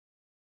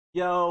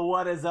Yo,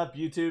 what is up,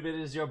 YouTube? It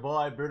is your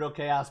boy Brutal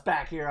Chaos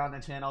back here on the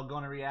channel,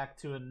 going to react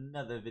to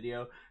another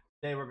video.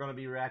 Today we're going to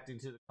be reacting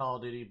to the Call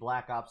of Duty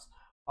Black Ops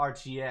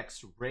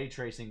RTX ray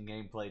tracing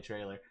gameplay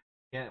trailer.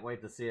 Can't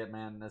wait to see it,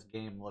 man. This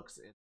game looks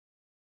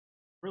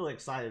really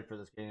excited for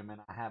this game, and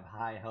I have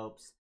high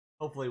hopes.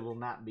 Hopefully we'll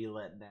not be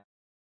let down.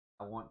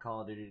 I want Call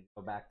of Duty to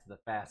go back to the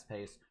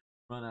fast-paced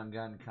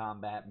run-on-gun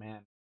combat, man.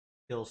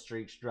 Kill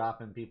streaks,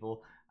 dropping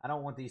people. I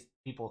don't want these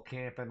people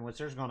camping, which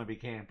there's going to be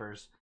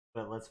campers.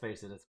 But let's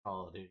face it, it's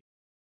Call of Duty.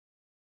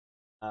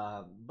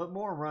 But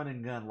more run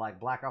and gun like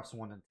Black Ops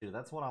 1 and 2.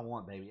 That's what I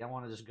want, baby. I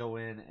want to just go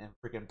in and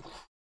freaking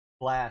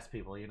blast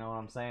people, you know what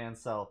I'm saying?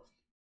 So,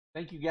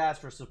 thank you guys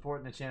for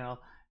supporting the channel.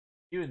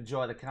 If you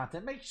enjoy the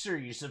content, make sure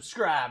you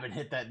subscribe and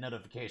hit that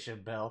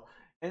notification bell.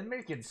 And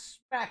make it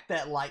smack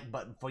that like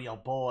button for your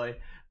boy.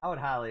 I would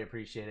highly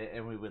appreciate it,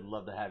 and we would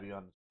love to have you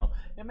on the channel.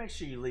 And make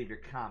sure you leave your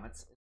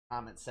comments in the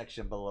comment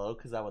section below,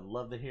 because I would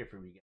love to hear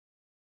from you guys.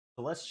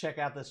 So let's check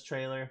out this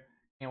trailer.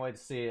 Can't wait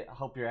to see it. I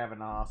hope you're having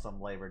an awesome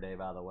Labor Day,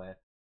 by the way.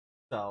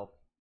 So,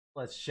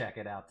 let's check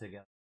it out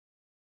together.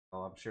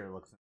 Oh, I'm sure it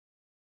looks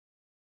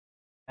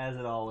as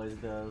it always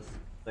does.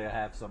 They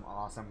have some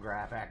awesome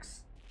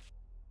graphics.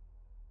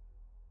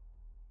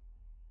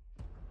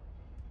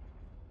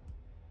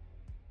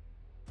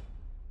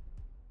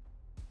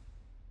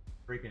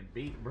 Freaking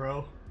beat,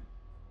 bro.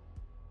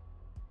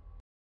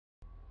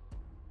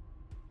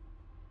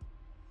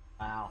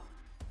 Wow.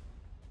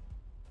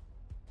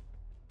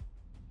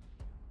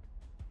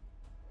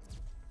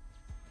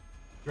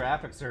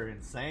 Graphics are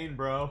insane,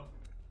 bro.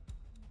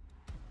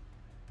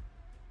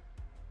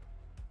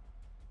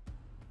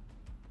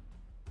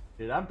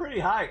 Dude, I'm pretty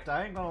hyped.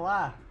 I ain't gonna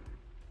lie.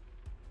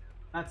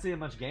 Not seeing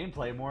much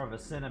gameplay, more of a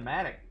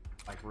cinematic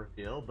like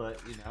reveal, but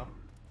you know,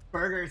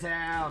 Burger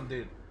Town,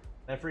 dude.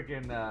 That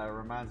freaking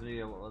reminds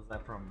me of, what was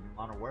that from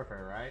Modern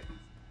Warfare, right?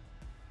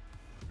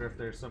 Or if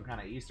there's some kind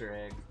of Easter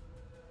egg.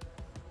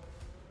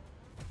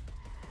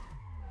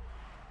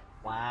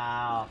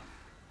 Wow.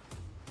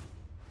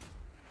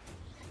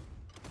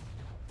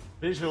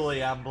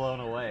 Visually, I'm blown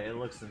away. It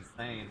looks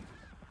insane.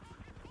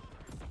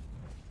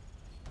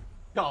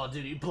 Call of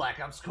Duty Black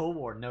Ops Cold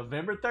War,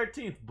 November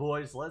 13th,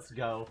 boys. Let's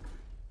go.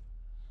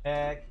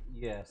 Heck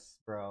yes,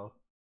 bro.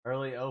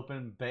 Early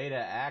open beta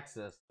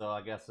access. So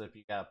I guess if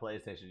you got a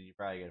PlayStation, you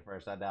probably get it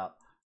first. I doubt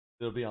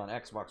it'll be on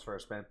Xbox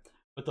first, man.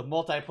 But the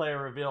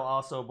multiplayer reveal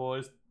also,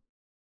 boys,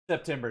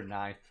 September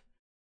 9th.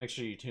 Make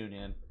sure you tune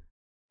in,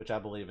 which I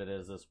believe it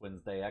is this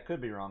Wednesday. I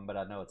could be wrong, but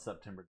I know it's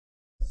September.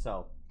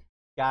 So,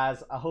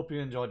 guys, I hope you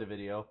enjoyed the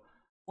video.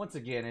 Once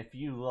again, if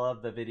you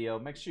love the video,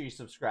 make sure you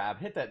subscribe.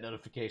 Hit that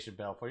notification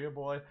bell for your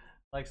boy,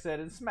 like I said,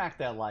 and smack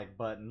that like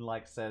button.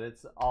 Like I said,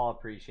 it's all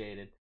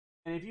appreciated.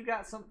 And if you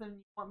got something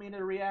you want me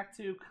to react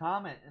to,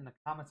 comment in the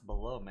comments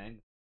below, man.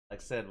 Like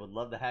I said, would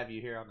love to have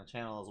you here on the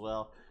channel as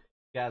well.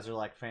 You guys are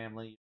like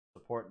family,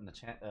 supporting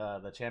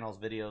the channel's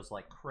videos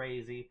like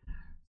crazy.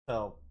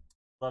 So,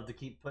 love to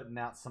keep putting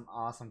out some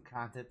awesome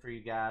content for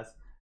you guys.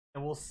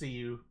 And we'll see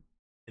you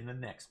in the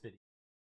next video.